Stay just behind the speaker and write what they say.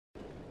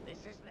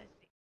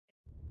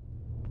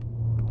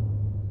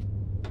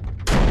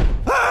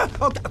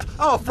Oh,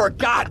 oh, for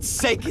God's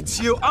sake, it's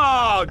you.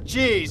 Oh,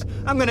 jeez.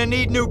 I'm gonna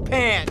need new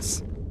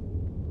pants.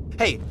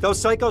 Hey,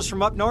 those psychos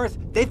from up north,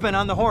 they've been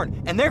on the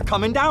horn, and they're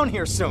coming down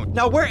here soon.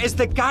 Now, where is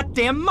the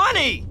goddamn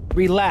money?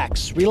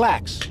 Relax,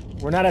 relax.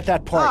 We're not at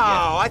that part yet.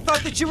 Oh, I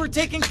thought that you were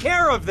taking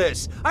care of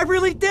this. I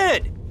really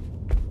did.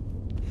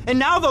 And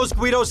now those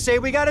Guidos say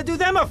we gotta do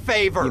them a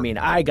favor. You mean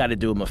I gotta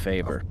do him a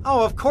favor?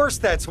 Oh, of course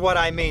that's what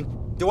I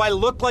mean. Do I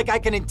look like I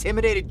can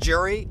intimidate a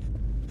jury?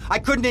 I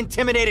couldn't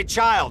intimidate a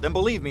child, and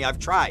believe me, I've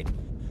tried.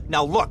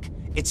 Now look,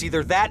 it's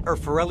either that or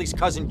Forelli's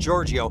cousin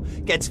Giorgio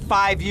gets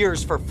 5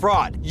 years for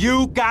fraud.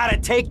 You gotta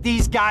take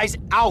these guys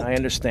out! I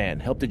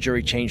understand. Help the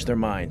jury change their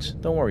minds.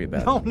 Don't worry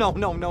about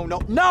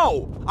it.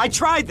 No! I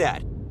tried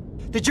that!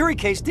 The jury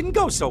case didn't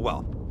go so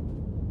well.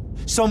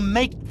 So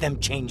make them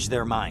change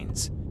their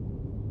minds.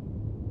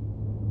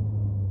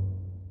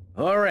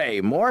 All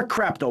right, more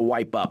crap to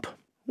wipe up.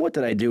 What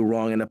did I do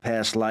wrong in a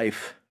past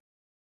life?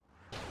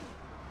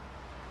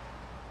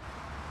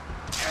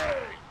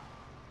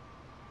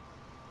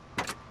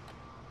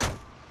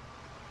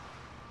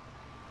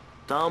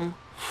 Dumb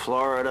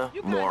Florida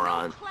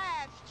moron.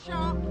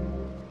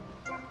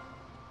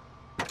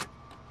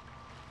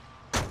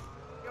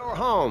 Your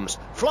homes.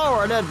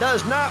 Florida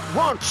does not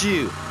want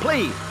you.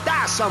 Please,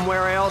 die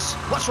somewhere else.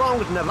 What's wrong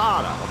with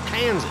Nevada or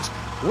Kansas?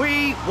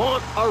 We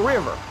want a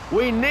river.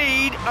 We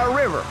need a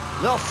river.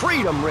 The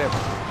Freedom River.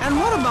 And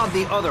what about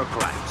the other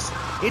crimes?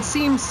 It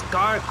seems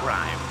car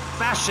crime,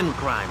 fashion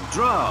crime,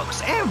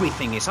 drugs,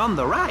 everything is on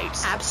the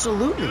rise.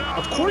 Absolutely.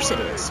 Of course it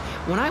is.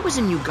 When I was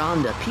in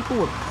Uganda, people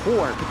were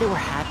poor, but they were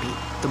happy.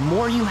 The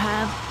more you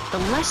have, the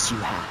less you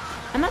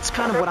have. And that's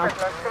kind of what I'm...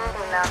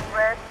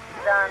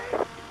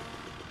 Done.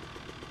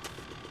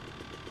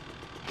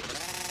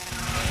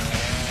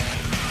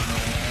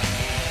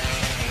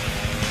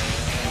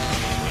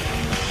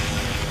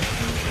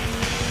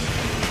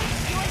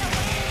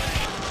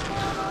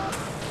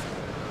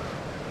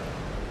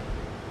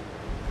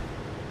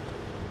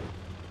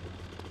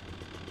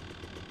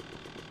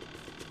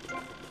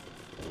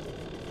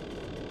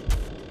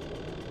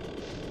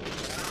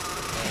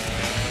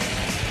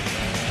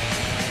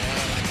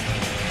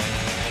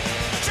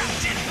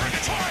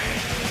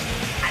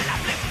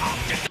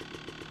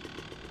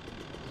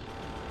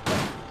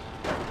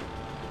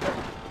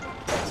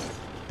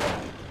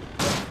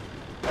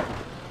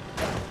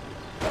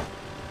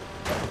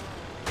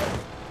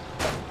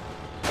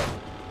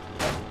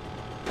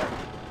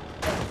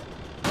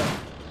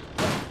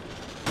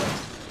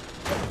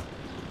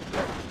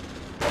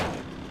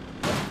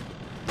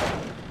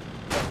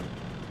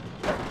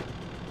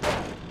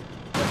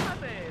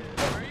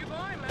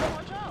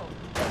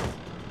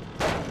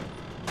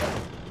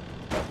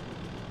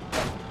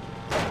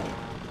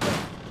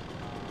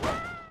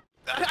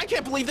 I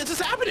can't believe this is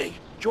happening!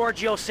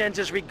 Giorgio sends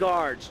his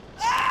regards.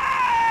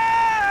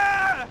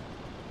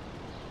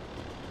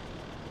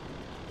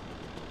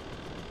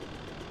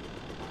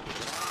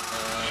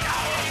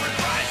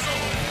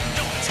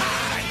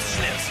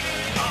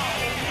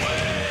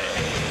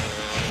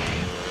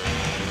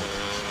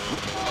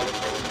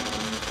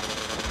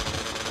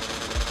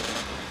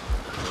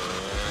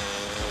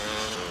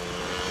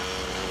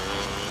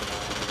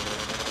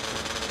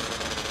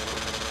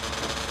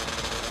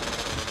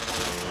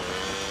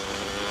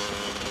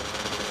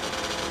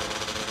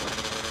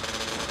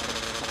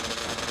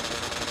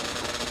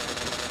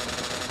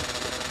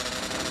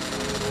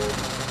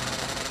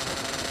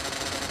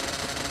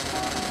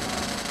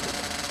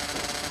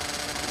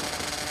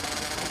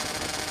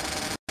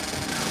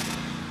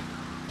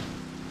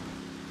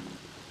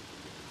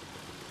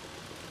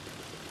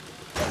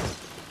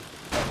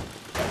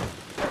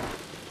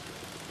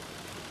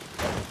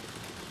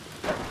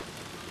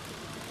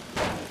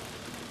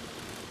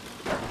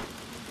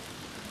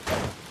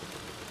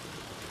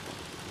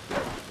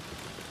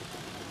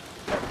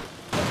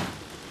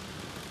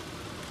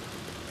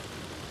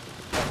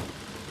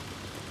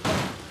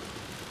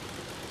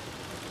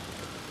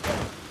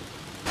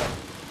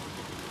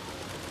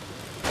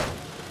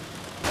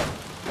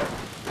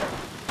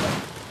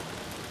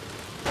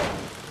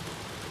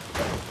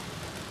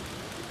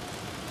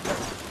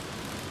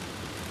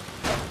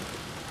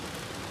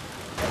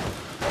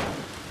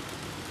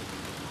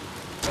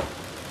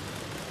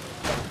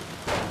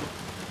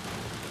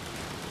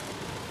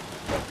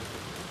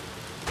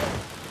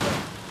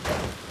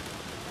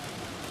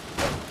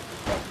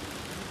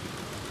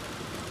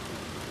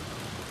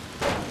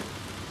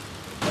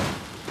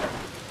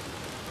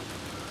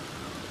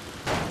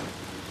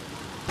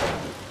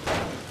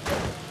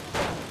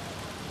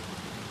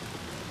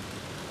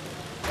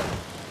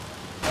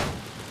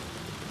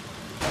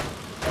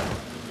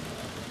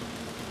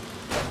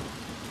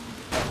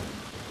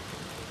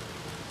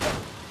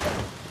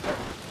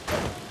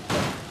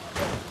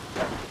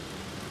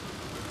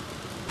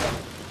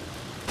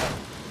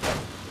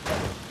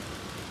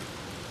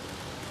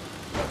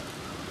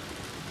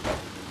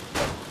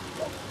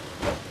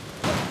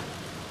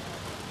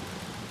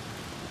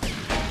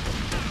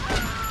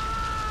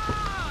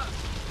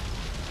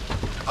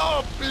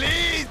 Oh,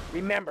 please!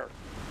 Remember,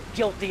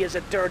 guilty is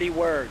a dirty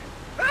word.